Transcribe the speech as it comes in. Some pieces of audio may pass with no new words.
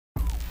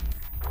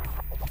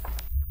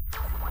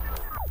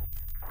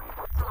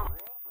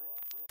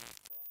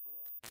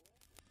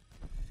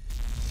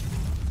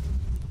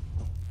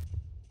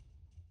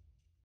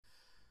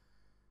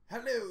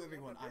Hello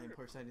everyone, I am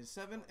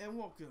Porsite7 and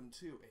welcome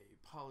to a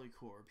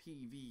Polycore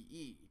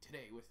PvE.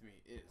 Today with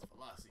me is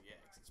Velocity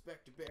X,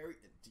 Inspector Barry,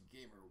 and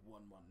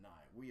T-Gamer119.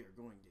 We are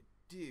going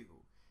to do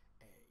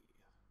a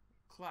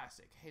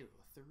classic Halo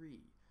 3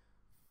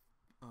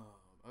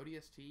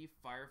 ODST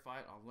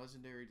Firefight on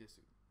Legendary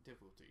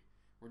difficulty.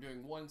 We're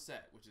doing one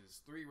set, which is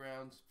 3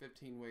 rounds,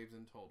 15 waves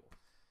in total.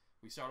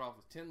 We start off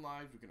with 10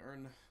 lives. We can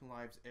earn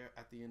lives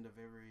at the end of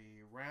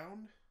every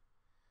round,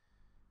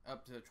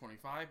 up to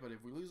 25, but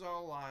if we lose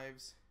all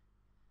lives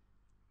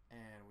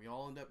and we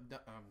all end up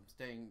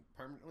staying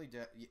permanently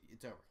dead,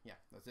 it's over. Yeah,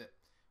 that's it.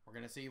 We're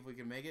gonna see if we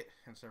can make it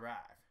and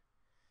survive.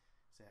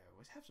 So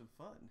let's have some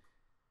fun.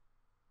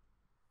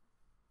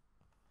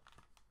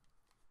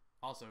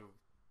 Also,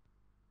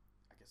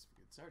 I guess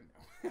we could start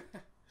now.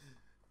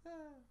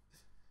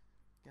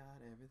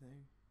 Got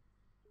everything.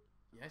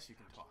 Yes, you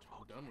can talk.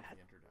 I'm done with the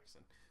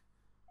introduction.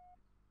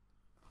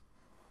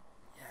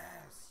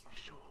 Yes,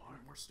 sure.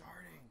 We're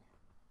starting.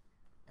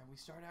 And we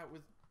start out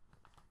with,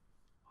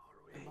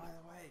 and by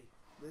the way,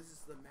 this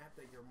is the map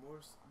that you're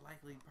most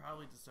likely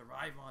probably to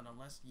survive on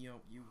unless, you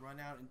know, you run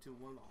out into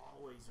one of the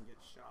hallways and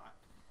get shot.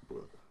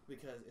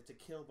 Because it's a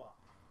kill box.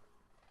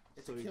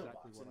 It's a kill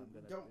box,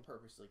 and don't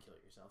purposely kill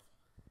yourself.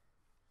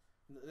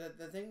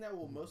 The thing that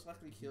will most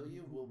likely kill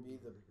you will be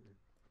the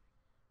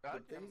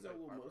things that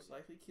will most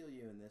likely kill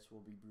you in this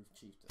will be brute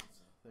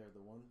chieftains. They're the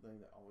one thing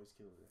that always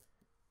kills you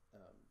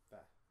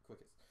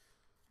quickest.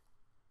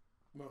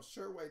 Most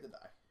sure way to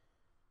die.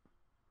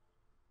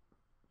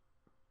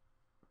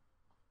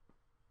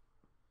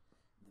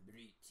 The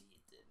brute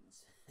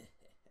chieftains.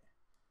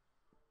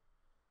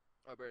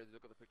 Oh, Barry, did you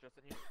look at the picture I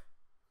sent you?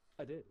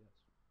 I did, yes.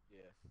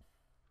 Yes.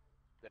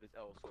 That is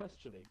L.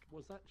 Question,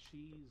 was that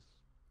cheese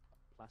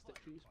plastic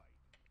cheese?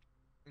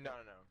 No.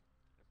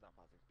 It's not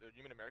plastic.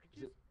 You mean American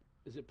cheese?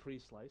 Is it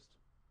pre-sliced?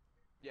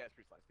 Yeah, it's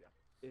pre-sliced, yeah.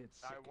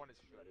 I want it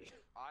shredded.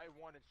 I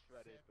want it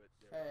shredded, but...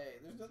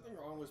 Hey, there's nothing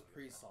wrong with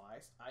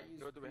pre-sliced. I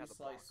use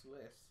pre-sliced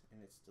Swiss,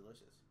 and it's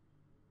delicious.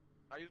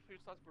 I use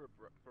pre-sliced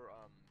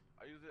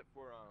I use it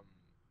for,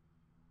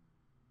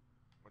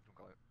 what do you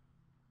call it?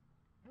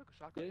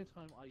 The only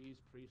time I use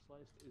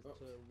pre-sliced is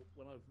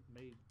when I've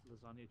made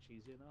lasagna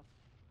cheesy enough.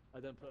 I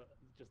then put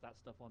just that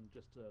stuff on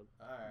just to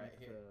make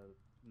the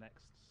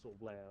next sort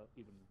of layer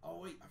even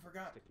I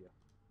forgot. stickier.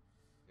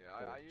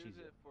 Yeah, I use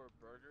it for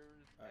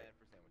burgers and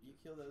for sandwiches. You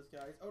kill those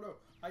guys. Oh no,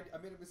 I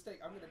made a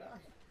mistake. I'm gonna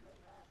die.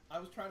 I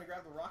was trying to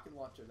grab the rocket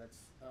launcher.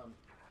 That's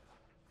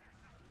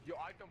Yo,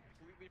 I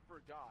completely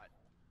forgot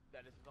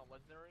that this is on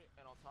Legendary,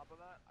 and on top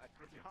of that, I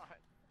forgot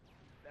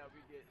that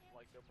we get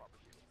like no proper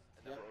shields.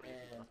 And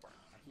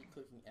I keep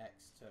clicking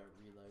X to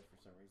reload for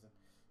some reason.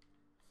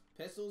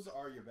 Pistols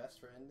are your best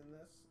friend in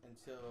this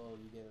until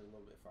you get a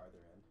little bit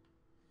farther in.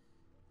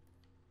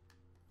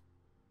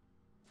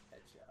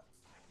 Headshots.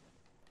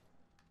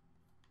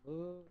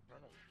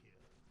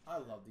 I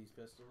love these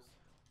pistols.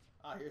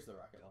 Here's the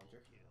rocket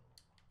launcher.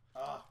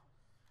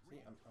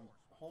 See, I'm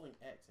holding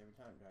X every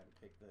time trying to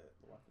pick the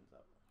weapons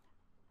up.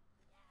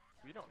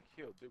 We don't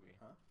heal, do we?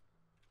 Huh?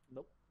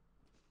 Nope.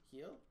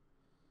 Heal?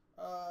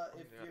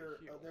 If you're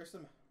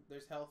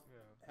there's health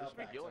packs up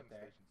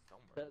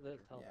there.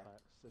 There's health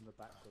packs in the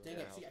back. Dang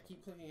it! See, I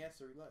keep clicking S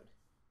to reload.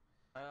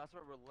 That's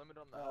why we're limited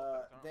on the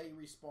health packs. They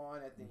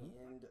respawn at the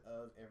end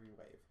of every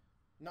wave.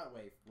 Not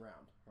wave,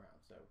 round.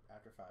 So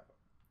after 5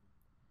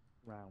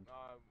 round.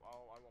 I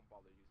won't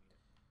bother using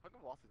it. How come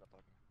Velocity's not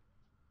talking?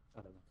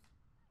 I don't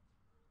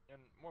know.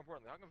 And more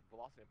importantly, how come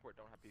Velocity and Port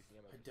don't have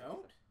PCM? I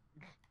don't?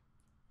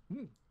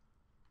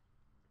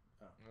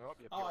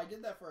 Nope, I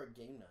did that for a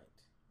game night.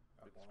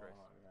 Disgrace.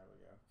 There we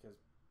go. Because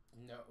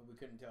we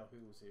couldn't tell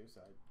who was who,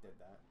 so I did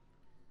that.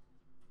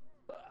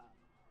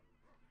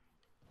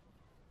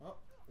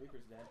 Oh,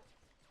 Reaper's dead.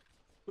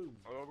 Boom.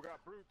 Oh, we got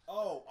brutes.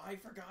 Oh, I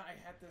forgot I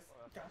had this.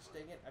 Gosh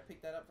dang it! I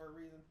picked that up for a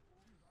reason.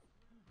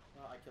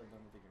 Oh, I killed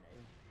them with a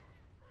grenade.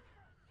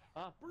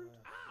 Brute!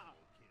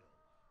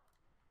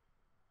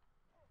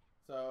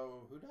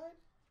 So who died?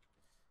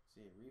 Let's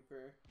see,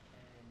 Reaper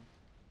and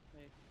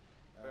me.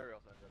 Barry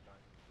also ended up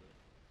dying.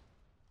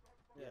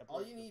 Yeah,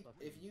 all you need,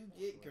 if you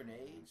get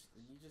grenades,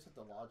 you just have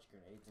to lodge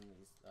grenades in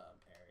these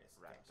areas.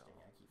 Gosh dang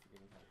it, I keep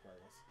forgetting how to play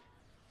this.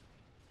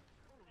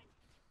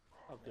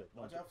 Oh, good.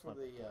 Watch out for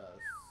the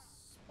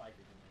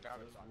spiker grenades.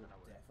 Those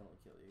will definitely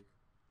kill you.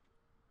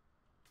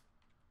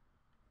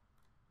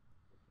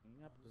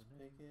 Just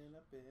picking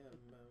up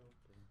ammo,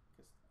 cause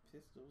the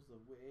pistol's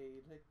the way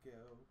to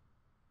go.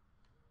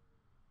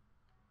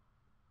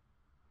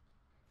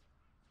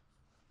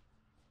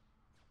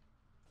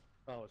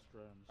 Oh, it's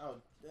drones.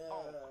 Oh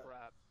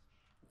crap.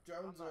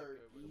 Drones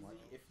are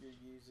easy if you're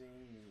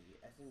using the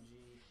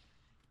SMG.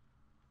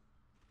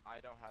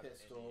 I don't have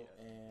pistol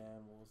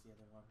and what was the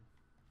other one?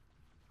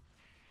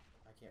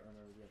 I can't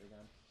remember the other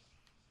gun.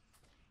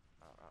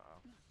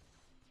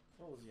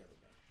 What was the other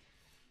gun?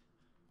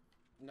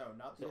 No,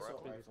 not the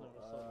assault rifle.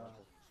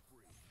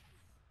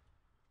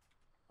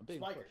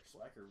 Spiker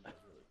was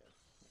really good.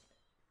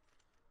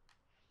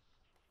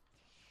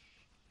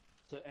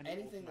 So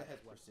anything that has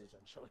precision.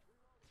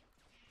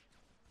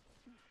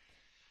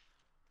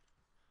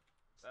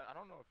 I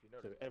don't know if you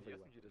noticed. So The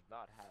everywhere. SMG does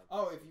not have.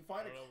 Oh, if you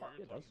find I a don't know what car.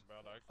 you're It does. talking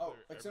about. Actually, Oh,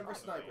 except for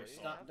everything snipers.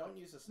 is- Don't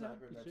use a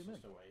sniper. you That's zoom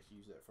just in. a waste.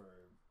 Use it for.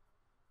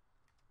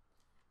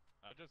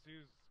 I just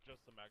use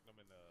just the Magnum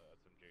and the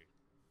SMG.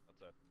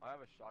 That's it. I have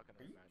a shotgun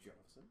Are and you a manual.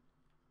 Johnson?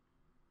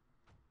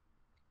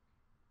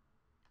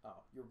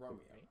 Oh, you're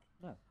Romeo.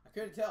 No. I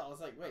couldn't tell. I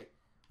was like, wait,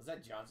 was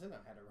that Johnson? I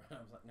had to run.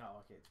 I was like,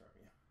 no, okay, it's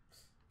Romeo.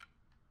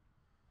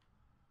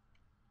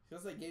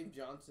 Because I gave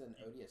Johnson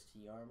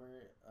ODST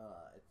armor,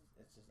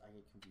 it's just I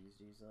get confused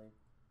easily.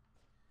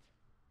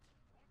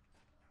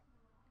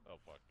 Oh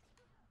fuck.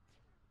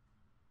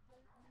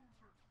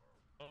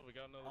 Oh, we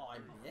got another. Oh, I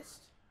brute.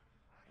 missed.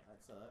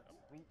 That sucks.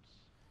 Brutes.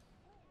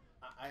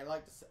 I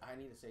like to. I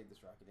need to save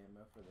this rocket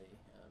ammo for the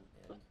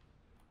end.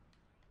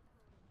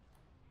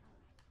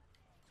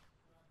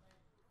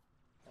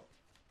 Oh,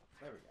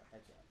 there we go.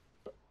 Headshot.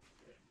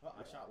 Oh,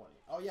 I shot one.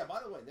 Oh yeah.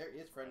 By the way, there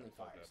is friendly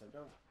fire, so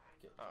don't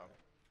kill each other.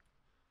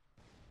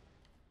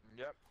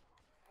 Yep.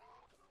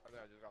 I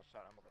think I just got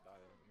shot. I'm gonna die.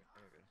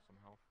 I need some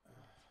health.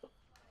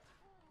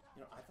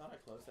 You know, I thought I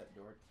closed that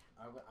door.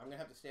 I'm gonna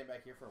have to stand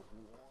back here for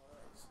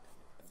once.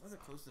 I thought I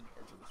closed the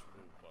door to this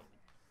room. Fuck.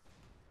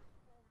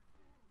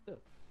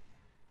 Yeah.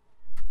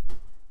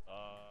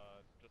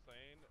 Just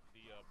saying,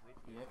 the brute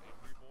Yep. is a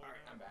free boy.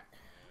 Alright, I'm back.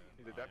 And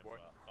He's a dead I am, boy.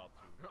 About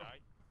to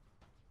die.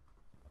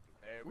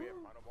 Hey, we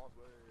have final boss.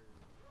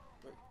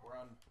 Wait, we're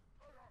on.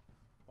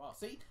 Wow,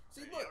 see,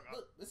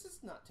 look, this is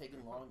not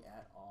taking long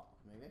at all.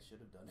 Maybe I should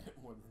have done it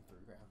more than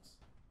 3 rounds.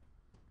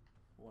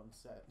 1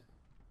 set.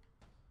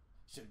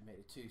 Should have made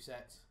it 2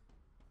 sets.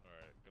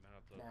 Alright, gonna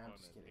have to Nah, I'm find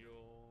just a kidding.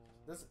 deal.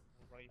 This,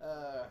 right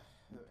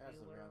as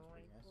the rounds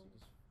progress, it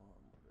gets far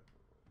more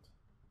difficult.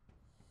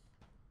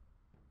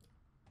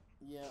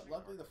 Yeah,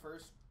 luckily the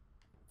first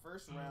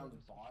round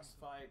boss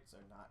fights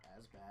are not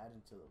as bad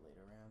until the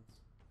later rounds.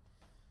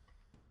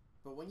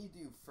 But when you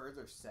do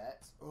further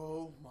sets,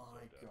 oh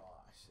my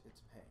gosh,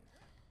 it's a pain.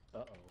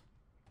 Uh-oh.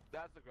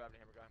 That's the gravity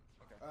hammer guy.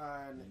 Okay.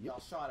 And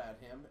y'all shot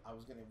at him. I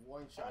was gonna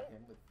one-shot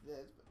him with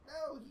this, but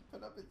no, he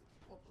put up his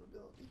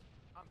vulnerability.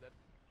 I'm dead.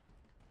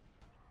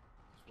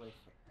 Just wait.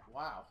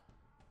 Wow.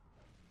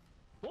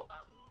 What?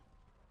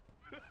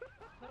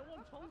 No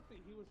one told me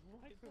he was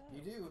right there.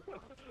 You do.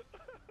 What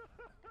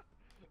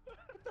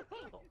the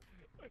hell?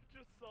 I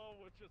just saw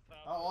what just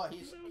happened. Oh, well,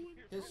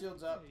 his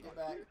shield's up. Get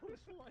back. He was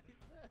right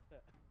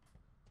there.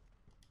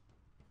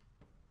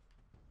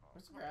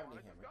 Where's the gravity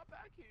I just hammer? got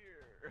back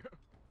here.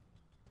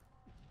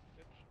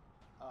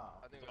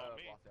 Oh. I think It's I on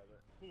me. lost it.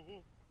 Ooh,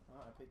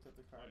 Oh, I picked up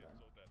the I am carbine.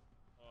 so dead.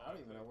 I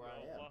don't even know where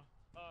I am.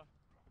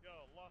 Yo,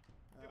 Allah,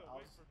 get I'll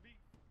away s- from me.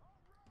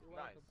 You're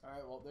Nice. welcome.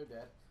 Alright, well, they're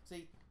dead.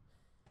 See,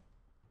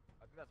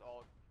 I think that's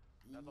all.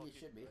 That's all you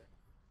should be.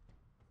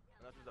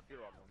 Unless there's a fear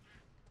one.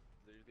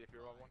 Is there usually a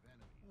fear one?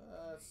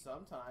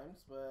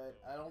 Sometimes, but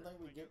I don't think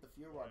we get the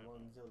fear rod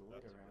one until the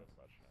later That's a real rounds.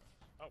 question.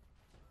 Oh,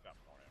 got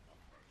more ammo.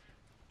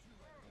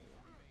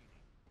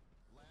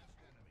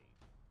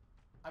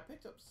 I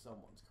picked up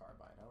someone's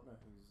carbine. I don't know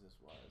whose this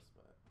was,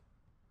 but...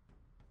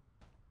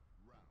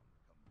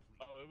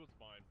 Oh, it was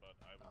mine, but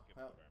I was getting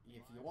Well, the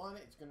if you want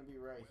it, it's going to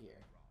be right here.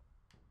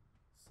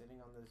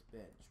 Sitting on this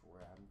bench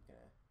where I'm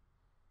going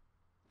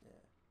to...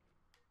 Yeah.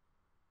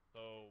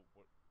 So,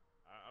 what?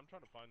 I'm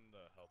trying to find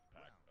the health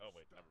pack. Oh,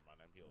 wait, never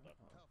mind. I'm healed up.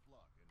 Tough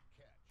luck and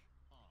catch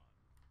on.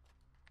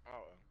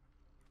 Oh.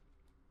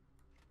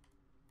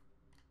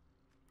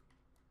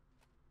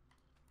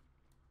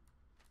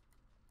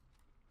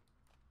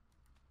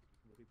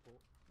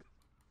 Report.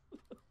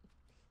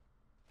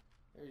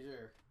 There's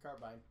your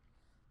carbine.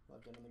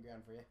 Left it on the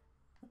ground for you.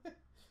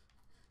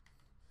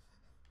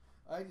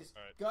 I just...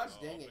 Alright, Gosh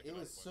I'll dang it. pick It it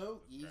was up so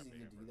when this easy to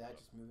gravity do hammer that, goes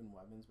just moving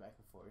weapons back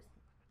and forth.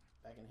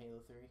 Back in Halo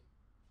 3.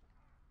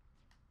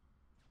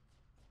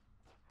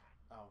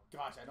 Oh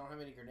gosh, I don't have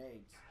any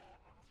grenades.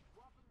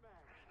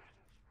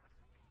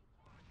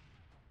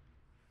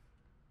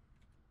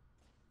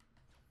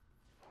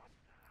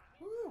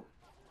 Woo!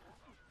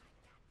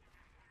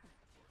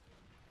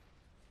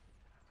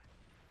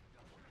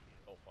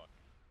 Oh, fuck.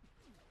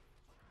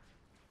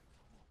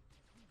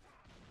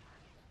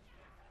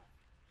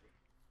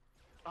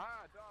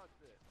 Ah,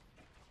 dodged it.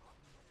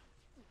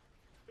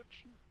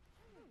 Bitch.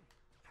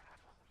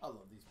 I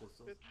love these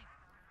pistols. Bitch.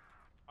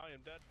 I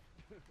am dead.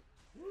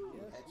 Ooh,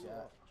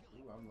 headshot.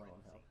 Ooh, I'm low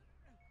on health.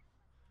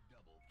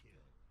 Double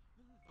kill.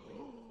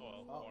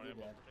 Oh, Oh, more you're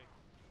ammo dead. for me.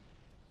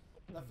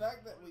 The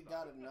fact that we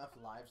got enough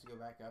lives to go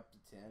back up to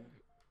 10,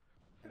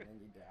 and then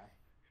you die.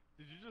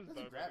 Did you just There's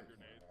a die by the gravity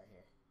grenade? hammer right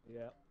here.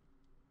 Yeah.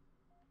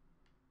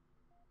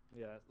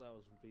 Yeah, that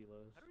was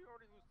Velo's. How do we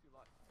already lose 2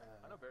 lives?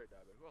 I know Barry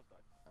died, but who else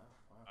died? Oh,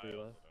 wow. I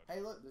Velo. also died. Hey,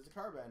 look, there's a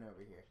carbine over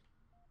here.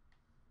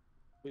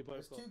 We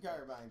both There's 2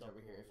 got carbines stuff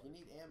over here. If you all,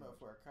 need like, ammo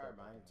for a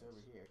carbine, it's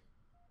over here.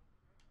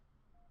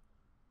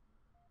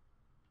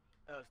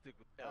 Stick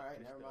with El Alright,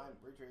 Pisto. never mind.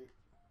 Retreat.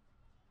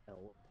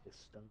 El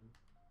Piston.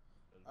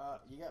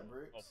 You got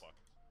brutes. Oh, fuck.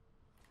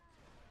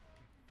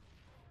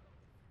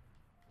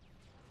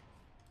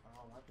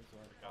 Oh, my pistol.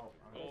 I got Oh,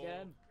 the I'm goal.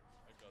 Again.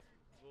 I got the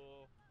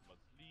goal.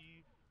 Must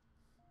leave.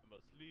 I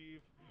must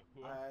leave.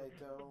 I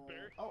don't.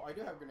 Oh, I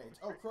do have grenades.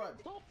 Oh, crud.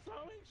 Stop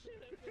throwing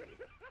shit at me!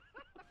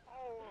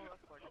 Oh,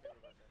 that's like a good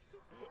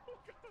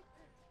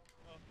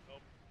Oh,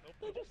 help.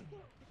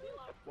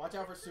 Watch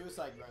out for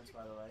suicide grunts,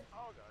 by the way.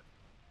 Oh god.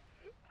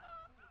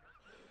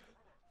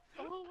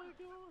 Oh my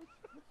god!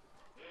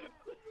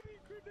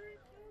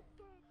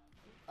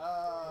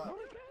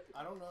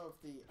 I don't know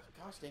if the.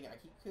 Gosh dang it! I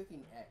keep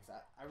clicking X.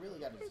 I really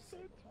gotta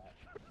disable that.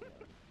 You know,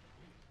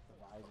 the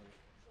visor.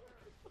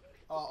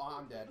 Oh,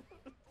 I'm dead.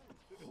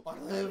 I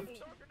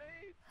lived.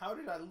 How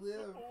did I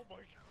live? Oh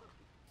my god.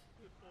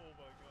 Oh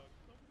my god.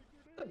 So many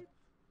grenades.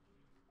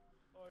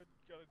 Oh, I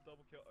got a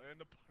double kill. And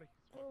the buddy's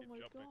Oh fucking my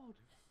jumping. god!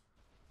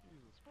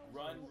 Jesus Christ.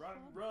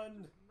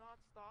 Run! Not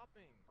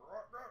stopping.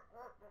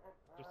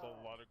 Just a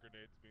lot of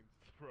grenades being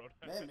thrown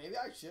at Man, me. maybe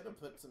I should have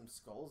put some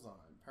skulls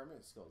on,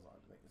 permanent skulls on,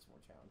 to make this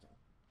more challenging.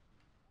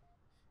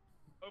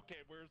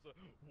 Okay, where's the...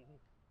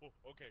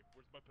 Okay,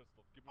 where's my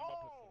pistol? Give me my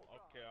pistol.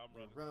 God. Okay, I'm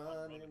running.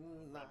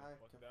 Running like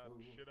Fuck a that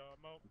fool. shit,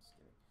 I'm out. I'm just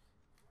kidding.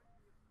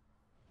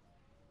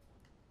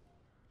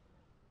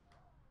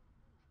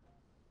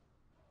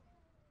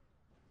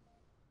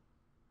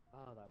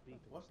 Ah, that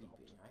beeping. What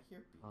stopped. beeping? I hear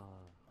beeping.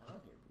 Ah. I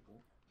don't hear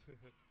beeping.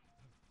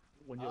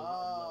 When you're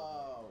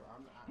Oh,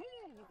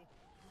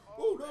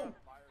 oh no!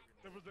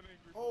 There was an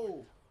angry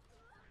Oh!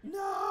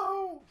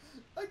 No!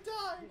 I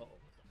died!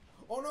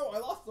 Oh no, I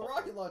lost the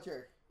rocket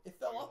launcher! It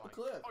fell off the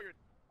cliff!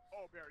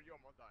 Oh, Barry, you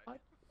almost died.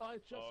 I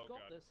just Oh,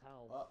 got God. this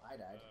hell. Oh, I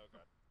died. Oh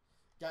god.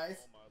 Guys,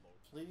 Oh my lord.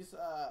 please,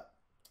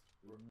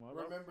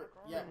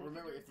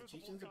 remember, if the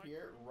Cheechens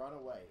appear, run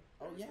away.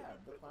 Oh yeah,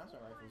 the plasma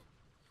rifles.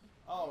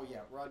 Oh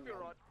yeah, run.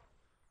 Run.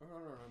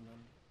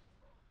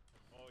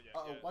 Oh yeah.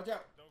 Uh-oh, yeah. watch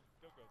out. Don't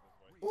go this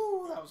way.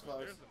 Ooh, that was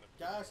close. There's an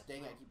Gosh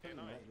dang, I keep Okay,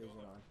 putting nice. night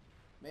vision on.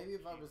 Maybe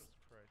if I was...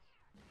 Jesus Christ.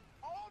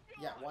 Oh, God.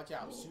 Yeah, watch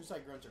out.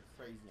 Suicide grunts are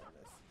crazy on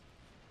this.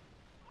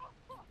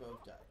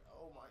 Both died.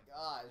 Oh my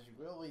gosh,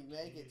 will we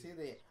make it to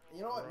the...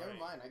 You know what, never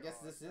mind. I guess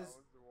this is...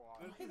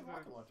 Oh, hey, the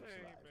rocket launcher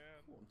insane, survived.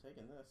 man. Cool, I'm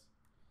taking this.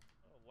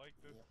 I don't like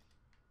this.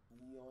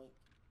 Yoink.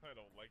 I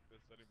don't like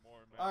this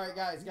anymore, man. Alright,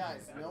 guys,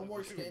 no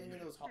more standing in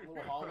those little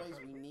hallways.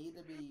 We need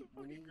to be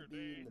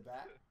in the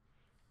back.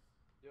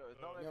 Yo,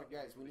 it's not No, like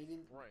guys, we need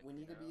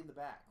to be in the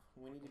back.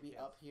 We need to be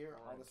up here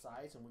on the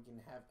sides, and we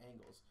can have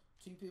angles.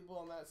 2 people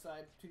on that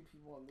side, 2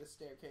 people on this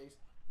staircase.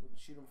 We can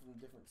shoot them from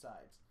different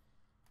sides.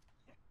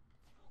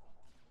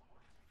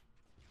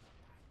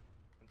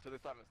 Until they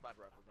start having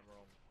sniper rifles, then we're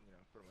all,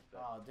 pretty much dead.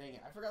 Oh, dang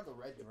it. I forgot the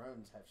red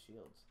drones have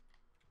shields.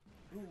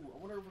 Ooh, I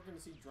wonder if we're going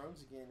to see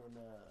drones again in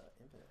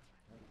Infinite.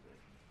 That'd be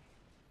great.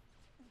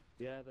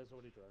 Yeah, there's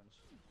already drones.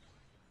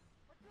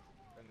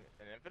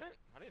 An Infinite?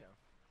 How do you know?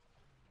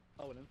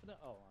 Oh, an Infinite?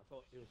 Oh, I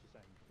thought he was just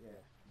saying.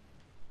 Yeah.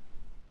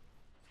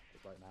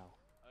 Like right now.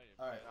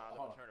 Alright, The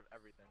hold on. return of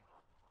everything.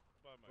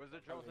 Was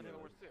there drones in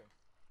Halo Wars 2?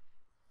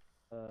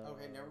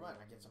 Okay, never mind.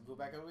 I guess I'll go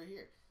back over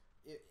here.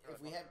 If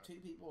we have 2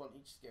 people on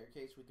each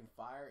staircase, we can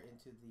fire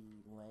into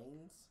the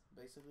lanes.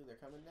 Basically, they're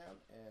coming down,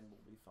 and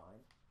we'll be fine.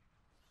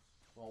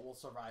 Well, we'll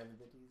survive a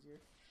bit easier.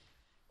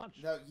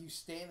 Punch. No, you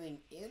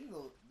standing in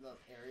the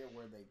area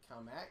where they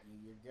come at you,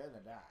 you're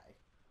gonna die.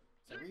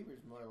 So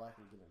Reaper's more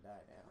likely gonna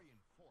die now.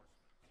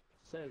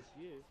 Says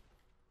you.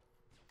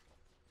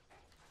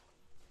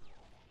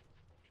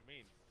 What you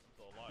mean?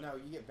 Still alive. No,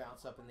 you get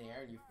bounced up in the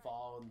air and you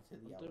fall into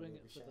the I'm elevator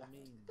doing it for shaft. the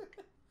meme.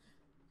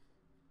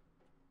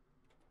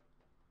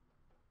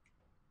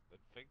 I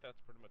think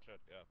that's pretty much it.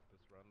 Yeah, this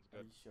run's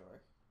Are good. you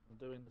sure? I'm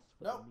doing this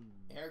for Nope. the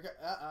meme. Haircut.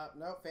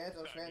 No,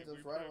 Phantoms, I mean,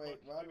 Phantoms, we run pretty away,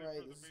 much run did it away.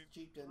 for the This is memes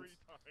chieftains. 3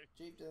 times.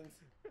 Chieftains.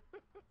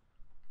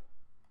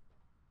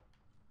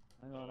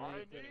 Hang on, I I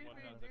need need to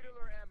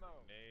needler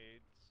ammo.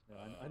 Nades.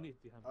 I need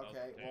the hammer.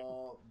 Okay, Okay.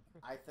 well,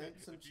 I think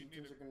some If you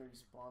need chieftains it- are going to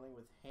be spawning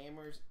with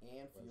hammers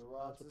and There's fuel a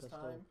rods plasma this pistol.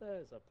 time.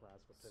 There's a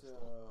plasma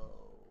pistol.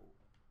 So,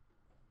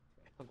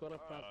 I've got a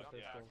plasma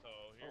Yeah, pistol. so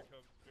here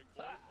comes Big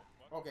Boy. Oh,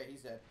 fuck. okay,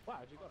 he's dead.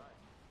 Wow, how'd you got it?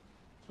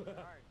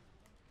 Alright.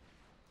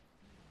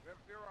 We have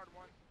a fear rod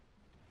one.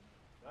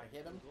 I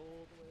hit him. Goes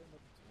all the way in the...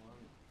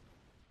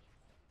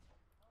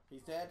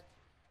 He's dead.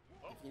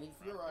 Oh, If you need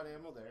fuel rod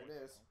ammo, there it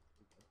is.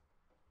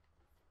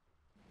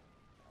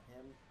 Got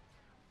him.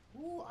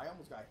 Ooh, I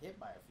almost got hit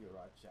by a fuel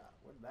rod shot.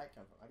 Where did that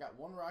come from? I got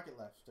 1 rocket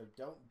left, so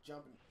don't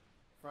jump in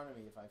front of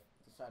me if I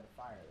decide to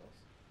fire this.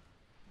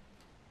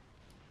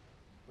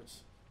 Which,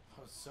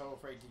 I was so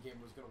afraid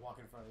T-Gamer was going to walk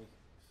in front of me.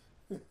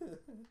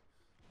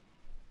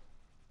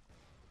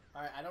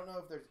 Alright, I don't know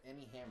if there's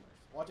any hammers.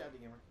 Watch out,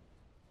 T-Gamer.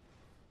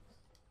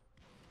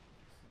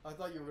 I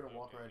thought you were going to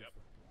walk right in Yep.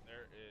 front.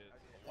 There is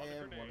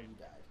And one of you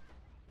died.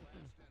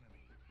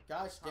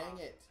 Gosh dang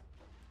it.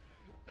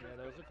 Yeah,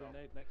 there was a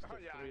grenade next to Oh,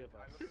 yeah, 3 of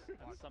I us, looked at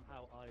and it.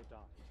 somehow I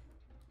died.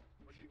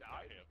 What, you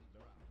died?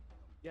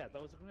 Yeah,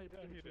 there was a grenade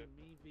Yeah, he between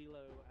me,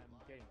 Velo, and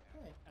Gamer,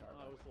 Hey, and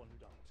I was the one who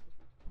died.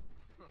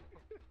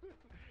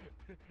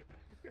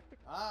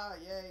 Ah,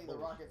 yay, the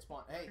rocket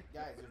spawn. Hey,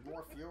 guys, there's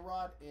more fuel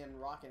rod and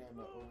rocket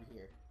ammo over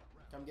here.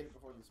 Come get it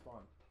before you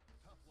spawn.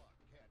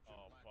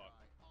 Oh, fuck.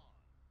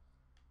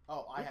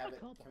 Oh, I Where's have my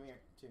it. carbine? Come here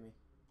to me.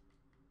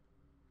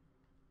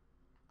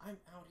 I'm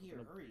out here.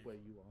 Hurry. Where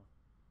you are.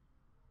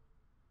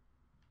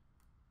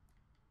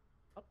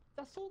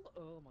 That's all.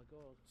 Oh my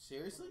god.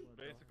 Seriously?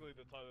 Basically,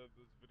 the title of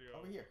this video.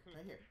 Over here,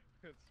 right here.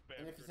 Spam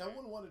And if grenade.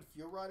 someone wanted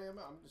fuel rod ammo,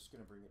 I'm just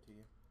gonna bring it to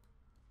you.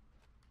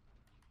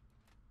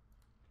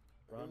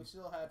 Run. We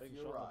still have Big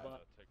fuel shot in the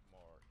rod. butt. Take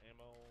more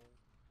ammo.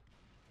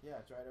 Yeah,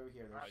 it's right over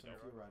here. There's Right some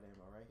there, fuel rod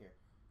ammo right here.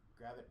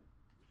 Grab it.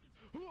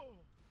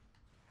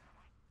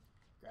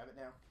 Grab it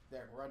now.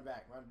 There, run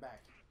back, run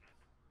back.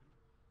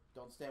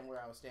 Don't stand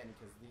where I was standing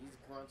because these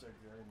grunts are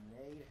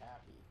grenade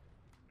happy.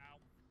 Ow.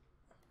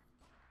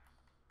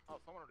 Oh,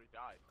 someone already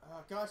died.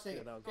 Oh, gosh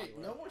dang it. Yeah, that was Hey, good.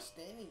 no more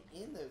standing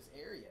in those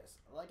areas.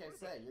 Like I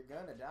said, you're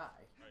gonna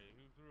die. Alright,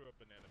 who threw a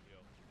banana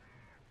peel?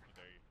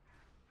 Today.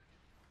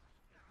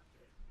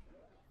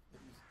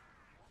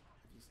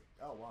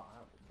 Oh, wow.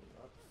 I don't blew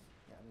up.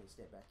 Yeah, I need to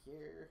step back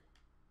here.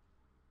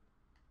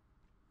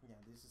 Yeah,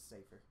 this is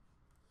safer.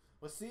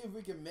 Let's see if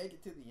we can make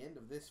it to the end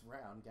of this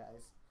round,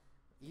 guys.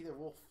 Either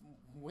we'll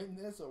win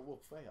this or we'll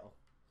fail.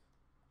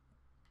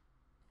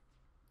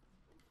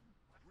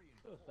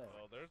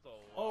 Well, there's a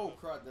lot. Oh, of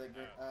crud. maps,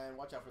 And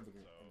watch out for the so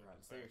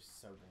grunts. it's They're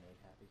so grenade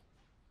happy.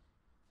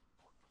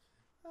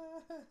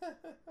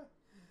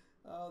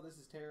 Oh, this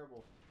is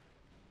terrible.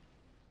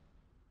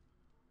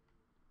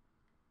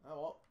 Oh,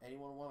 well.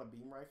 Anyone want a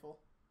beam rifle?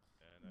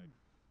 And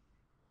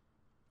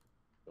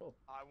Oh.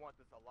 I want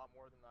this a lot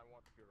more than I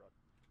want the fuel rod.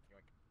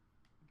 Yoink.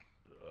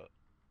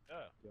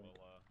 yeah, Yoink.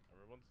 well,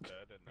 everyone's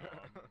dead, and now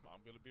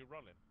I'm gonna be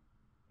running.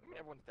 I mean,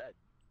 everyone's dead.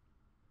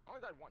 I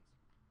only died once.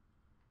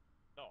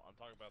 No, I'm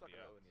talking about Suck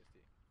the at ads. ODST.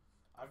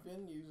 I've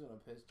been using a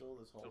pistol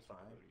this whole Still suck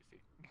at time.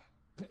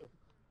 ODST.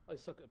 I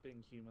suck at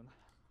being human.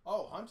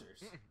 Oh, hunters.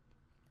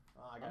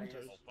 Oh, I got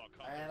Hunters. hit. Oh, fuck,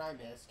 And I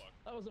missed. Oh, fuck.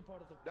 That wasn't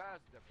part of the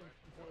That's different.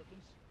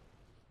 intelligence.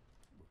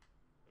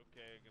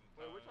 Okay, can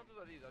Wait, which hunters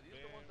are these? Are these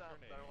the ones that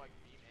are like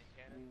beam and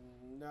cannon?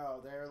 No,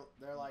 they're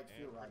like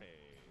fuel rod.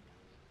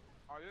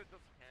 Are they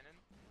just cannon?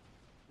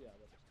 Yeah,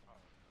 that's Oh,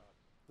 God.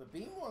 The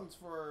beam ones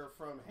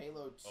from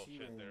Halo 2 Oh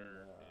shit, and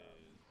there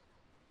is.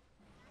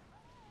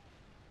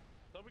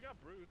 So we got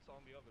brutes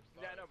on the other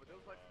side. Yeah, I know, but there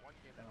was like so, one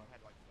game that had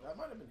like. that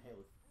might have been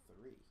Halo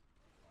 3.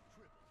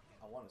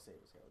 I want to say it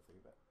was Halo 3,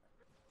 but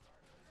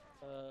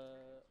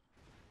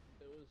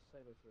it was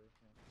Saber 3.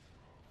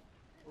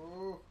 Yeah.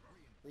 ooh,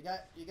 you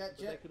got But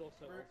they jet could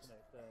also brutes.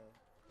 alternate.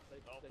 They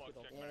Oh, could fuck,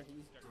 alternate. check And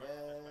he's Check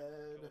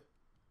dead. back.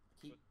 I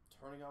keep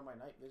turning on my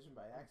night vision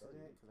by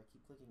accident because I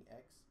keep clicking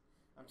X.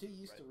 I'm too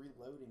used to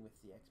reloading with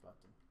the X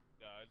button.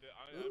 Yeah,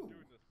 I'm Ooh.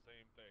 doing the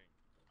same thing.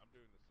 I'm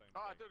doing the same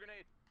Oh, I thing. threw a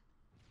grenade.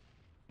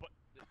 But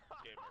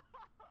gamer.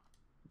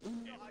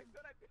 No, I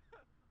said I did.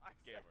 I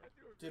said Gamer. I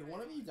threw a Did grenade.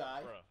 one of you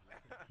die?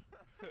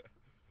 Bruh.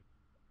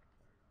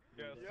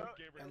 Yeah, Yep. some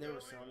gamer. And there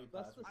were threw so it. many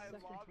That's the plasma. I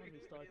second time lobbied we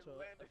it, started it to a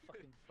landed-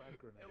 fucking frag It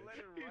grenade.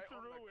 landed He right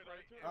on threw the it. I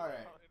crate. turned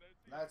Alright. around and I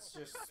see That's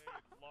fucking just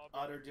grenade lobbing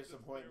utter into the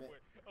disappointment.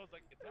 stairway. I was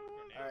like, is that a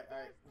grenade? Alright,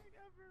 alright. Best thing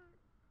ever.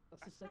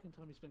 That's the second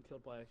time he's been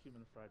killed by a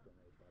human frag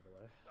grenade, by the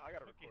way. I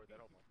gotta record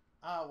that. Hold on.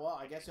 Ah, well,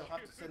 I guess you'll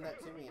have to send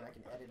that to me and I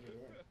can edit it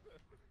in.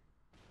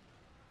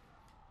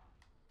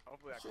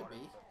 Hopefully I Should caught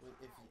be.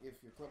 it. If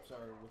your clips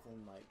are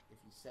within, like, if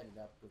you set it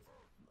up with,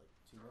 like,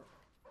 2 minutes.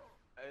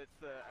 It's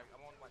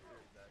I'm on my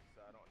Series X,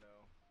 so I don't know.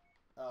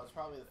 Oh, it's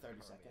probably the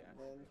 30-second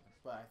then.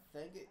 But I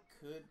think it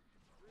could.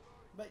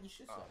 But you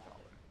should set it.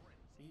 probably.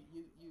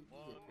 You get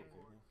One, quicker.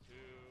 2,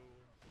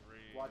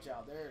 3. Watch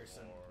out, there's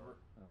some. 4,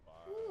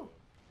 Woo.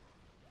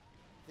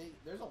 5.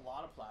 There's a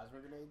lot of plasma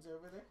grenades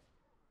over there.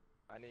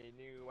 I need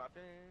new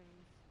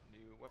weapons.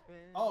 New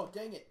weapons. Oh,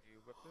 dang it! New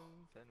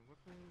weapons and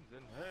weapons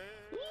and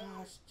hey.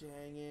 Gosh,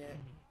 dang it!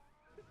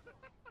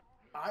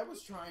 I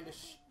was trying to.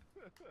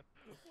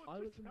 I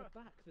was in the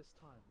back this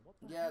time. What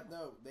the Yeah, hell?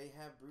 no, they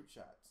have brute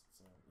shots.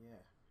 So yeah.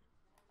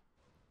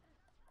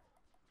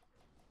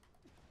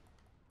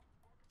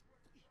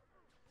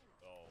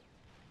 Oh,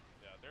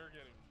 yeah, they're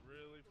getting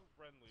really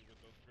friendly with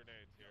those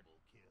grenades here.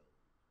 Double kill.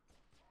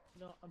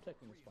 No, I'm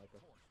taking the spiker.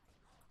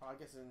 Oh, I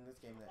guess in this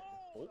game that.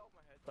 Oh, That was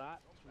my head. that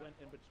went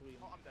in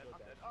between. Oh, I'm dead. your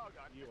I'm dead. dead. Oh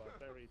god. You are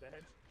very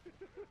dead.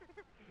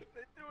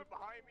 They threw it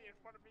behind me, in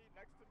front of me,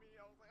 next to me.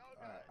 I was like, oh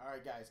god. All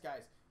right, guys,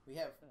 we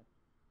have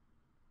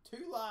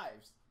 2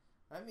 lives.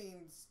 That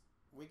means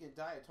we can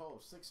die a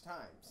total of 6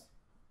 times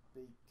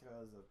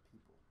because of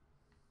people.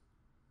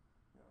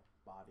 You know,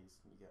 bodies.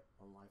 You get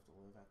 1 life to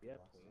live after Yeah,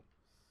 loss. Paul.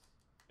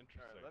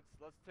 Interesting. Alright,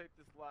 let's take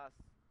this last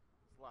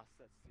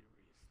set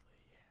seriously.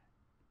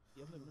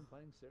 You haven't been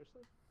playing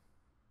seriously?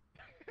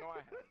 No,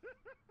 I haven't.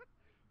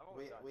 I've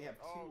only died We have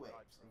 2 once. Oh,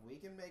 God, waves. bro. If we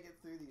can make it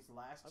through these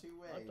last 2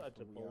 I waves, died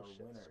to we are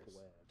bullshit winners.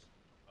 squared.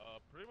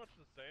 Pretty much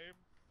the same,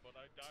 but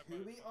I died To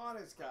by be the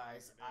honest, fucking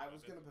guys, grenade I on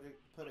was it. gonna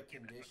put a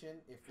condition.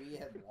 If we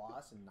had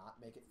lost and not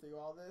make it through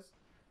all this,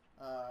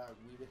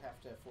 we would have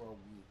to, for a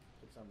week,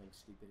 put something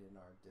stupid in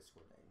our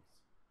Discord names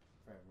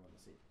for everyone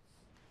to see.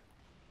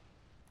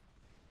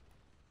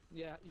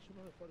 Yeah, you should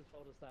have probably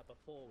told us that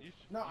before. You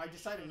sh- No, you I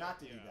decided should've- not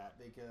to do yeah. that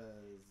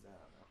because I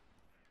don't know.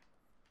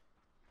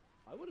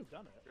 I would have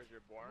done it. Because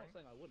you're I'm boring. not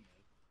saying I wouldn't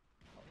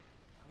have.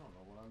 I don't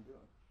know what I'm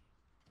doing.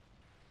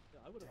 Yeah,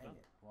 I would have Dang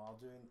done it. Well, I'll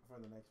do it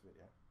for the next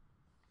video.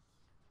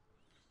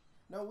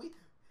 No, we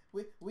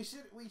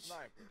should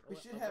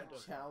have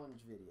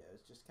challenge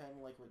videos, just kind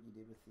of like what you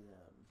did with the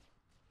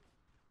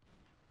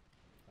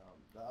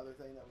other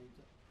thing that we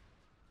did.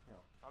 You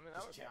know, I mean,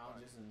 that just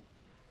challenges and.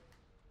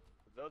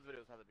 Those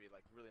videos have to be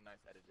like really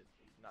nice edited,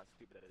 not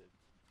stupid edited.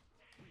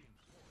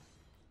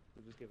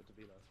 We'll just give it to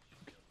Vilo.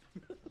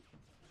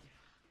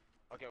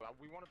 Okay, well,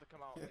 we wanted to come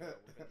out within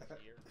this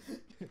year.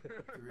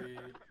 3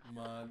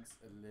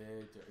 months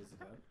later, is it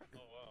done?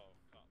 Oh wow,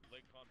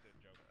 late content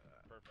joke.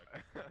 Perfect.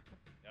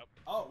 Yep.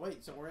 Oh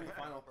wait, so we're in the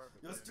final. Perfect.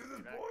 Let's do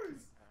this,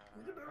 boys.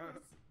 We can do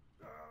this.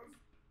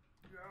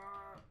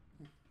 Yeah.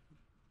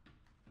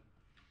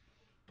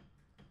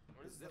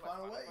 This is the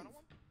final wave. Final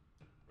one?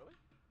 Really?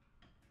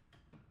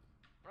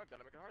 Alright,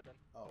 gotta make it hard then.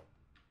 Oh.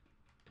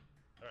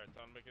 Alright,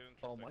 time to make it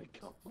interesting. Oh my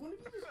god. One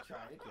of you just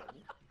try to kill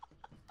me.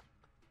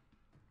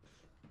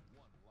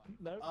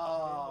 No,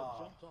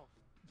 Oh. jumped off.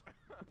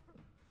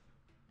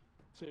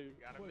 Two.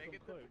 Gotta make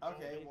it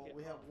Okay, well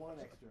we have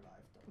 1 extra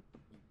life. Don't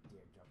you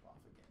dare jump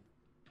off again.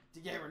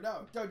 D-Gamer,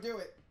 no, don't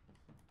do it.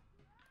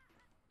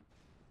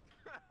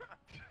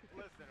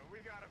 Listen,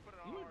 we gotta put it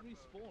on You would hard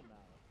respawn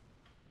now.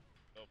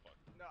 Oh fuck.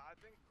 No, I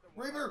think the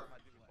Reaper!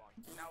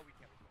 Now we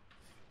can't respawn.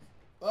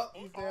 Oh,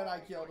 he's dead. I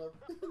killed him.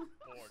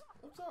 Horde.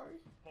 I'm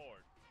sorry.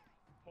 Horde.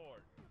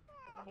 Horde.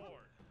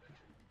 Horde.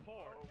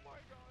 Horde. Oh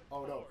my god.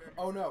 Oh no!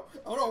 Oh no!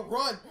 Oh no!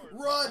 Run!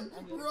 Run!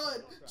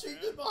 Run!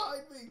 Chicken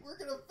behind me! We're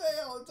gonna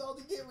fail! It's all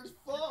the gamer's You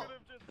fault! could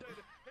have just said,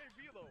 hey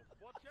Vilo,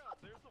 watch out,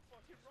 there's a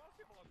fucking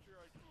rocket launcher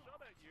I just shot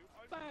at you.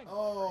 Bang!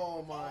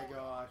 Oh my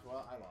gosh!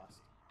 Well, I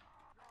lost.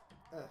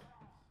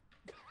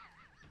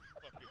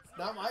 It's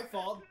not my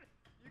fault.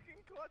 You can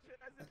clutch it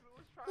as if it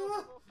was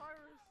Trials of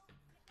Osiris.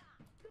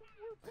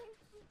 We're both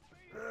the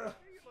same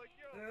thing, like,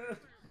 yo,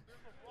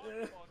 there's a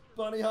rocket launcher.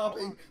 Bunny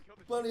hopping!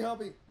 Bunny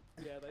hopping!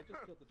 Yeah, they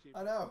just killed the chief.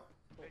 I know.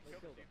 They They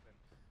killed killed the him.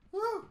 chieftain.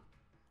 Woo!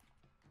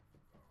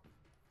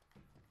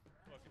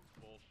 Fucking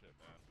bullshit,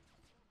 man.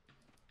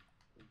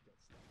 Please get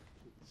stuck.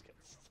 Please get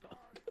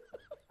stuck.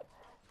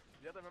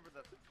 You have to remember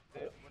that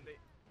when they.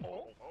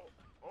 Oh,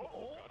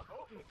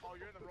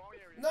 you're in the wrong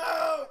area.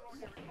 No!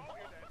 You're in the wrong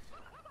area. Oh, you're dead.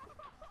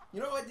 You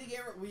know what,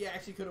 D-Gamer? We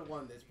actually could have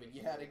won this, but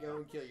you had to go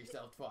and kill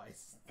yourself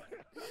twice.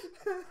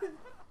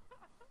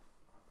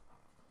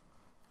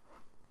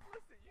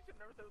 Listen, you should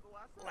never say it was the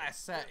last set.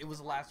 Last set. It was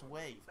the last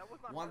wave. That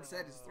was not 1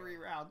 set is 3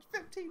 rounds.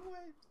 15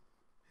 waves.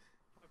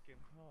 Fucking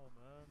hell,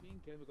 man. Me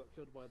and Gamer got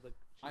killed by the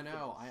chief. I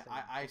know.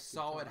 I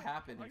saw it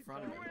happen in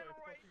front of me. You ran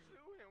right to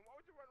him. Why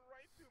would you run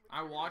right to him?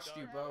 I watched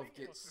you both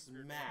get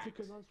smacked.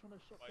 Because I was trying to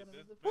By shotgun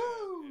this him.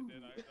 Woo! and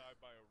then I died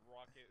by a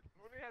rocket.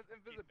 When he has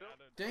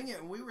invisibility. Dang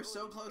it, we were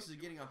so close to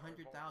getting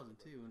 100,000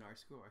 too in our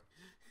score.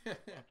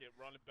 Okay,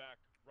 run it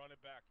back, run it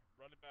back,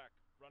 run it back,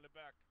 run it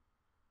back,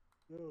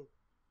 No.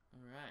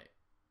 Alright.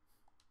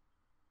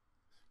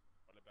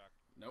 run it back.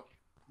 Nope.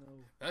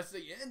 No. That's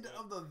the end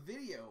of the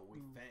video. We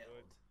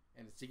failed.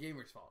 And it's the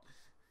gamer's fault.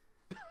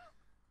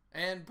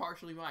 And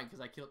partially mine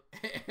because I killed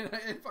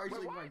and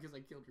partially mine because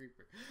I killed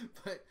Reaper.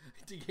 But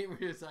the gamer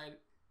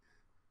decided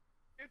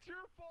It's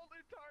your fault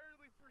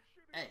entirely for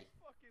shooting Hey. this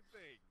fucking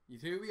thing.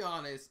 to be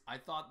honest, I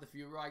thought the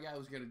fuel rod guy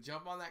was gonna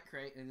jump on that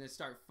crate and then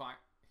start fire.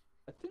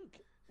 I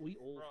think we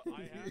all. Bro,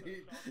 I had a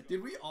shotgun.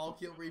 Did we all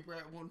kill Reaper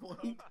at one Come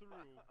point?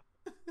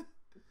 through.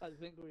 I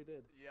think we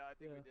did. Yeah, I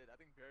think we Yeah. did. I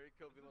think Barry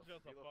killed This Vilo, is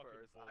just a Vilo fucking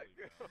first. I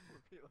bully, go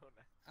Vilo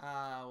next.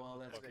 Ah, well,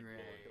 that's Fucking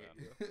great.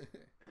 bully,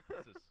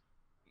 This is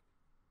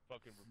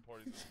fucking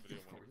reporting this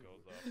video when it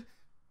goes up.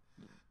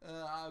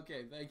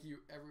 Okay, thank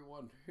you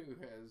everyone who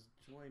has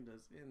joined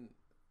us in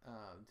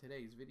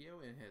today's video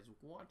and has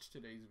watched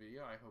today's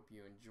video. I hope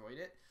you enjoyed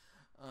it.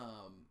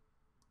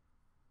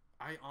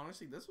 I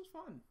honestly, this was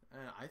fun.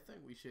 I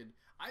think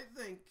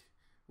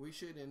we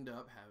should end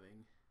up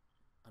having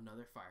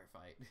another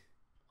firefight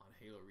on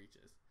Halo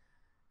Reaches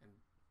and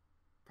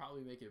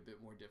probably make it a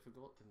bit more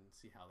difficult and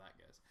see how that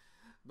goes.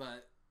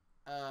 But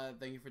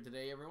thank you for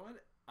today, everyone.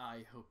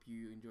 I hope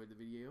you enjoyed the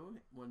video.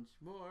 Once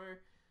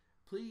more,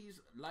 please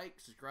like,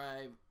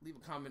 subscribe, leave a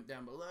comment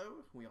down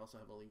below. We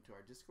also have a link to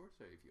our Discord,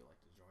 so if you'd like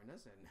to join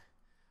us and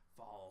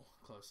follow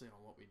closely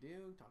on what we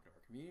do, talk to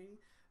our community,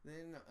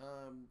 then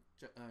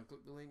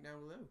click the link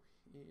down below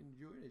and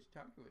join us,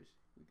 talk to us.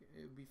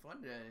 It would be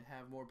fun to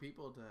have more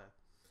people to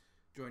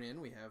join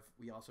in. We do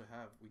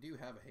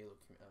have a Halo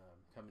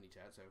community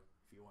chat, so if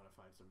you want to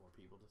find some more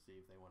people to see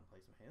if they want to play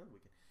some Halo,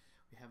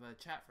 we have a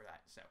chat for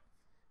that. So,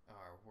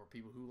 or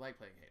people who like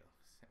playing Halo.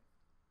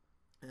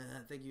 So,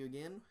 thank you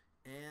again,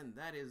 and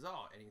that is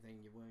all.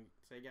 Anything you want to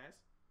say, guys?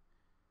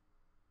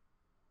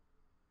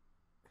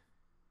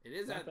 It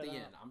is at the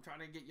end. I'm trying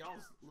to get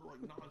y'all's little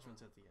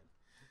acknowledgements at the end.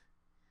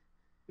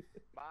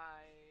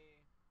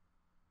 Bye.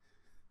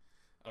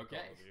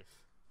 Okay.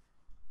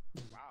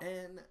 Wow.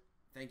 And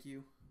thank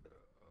you.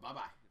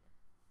 Bye-bye.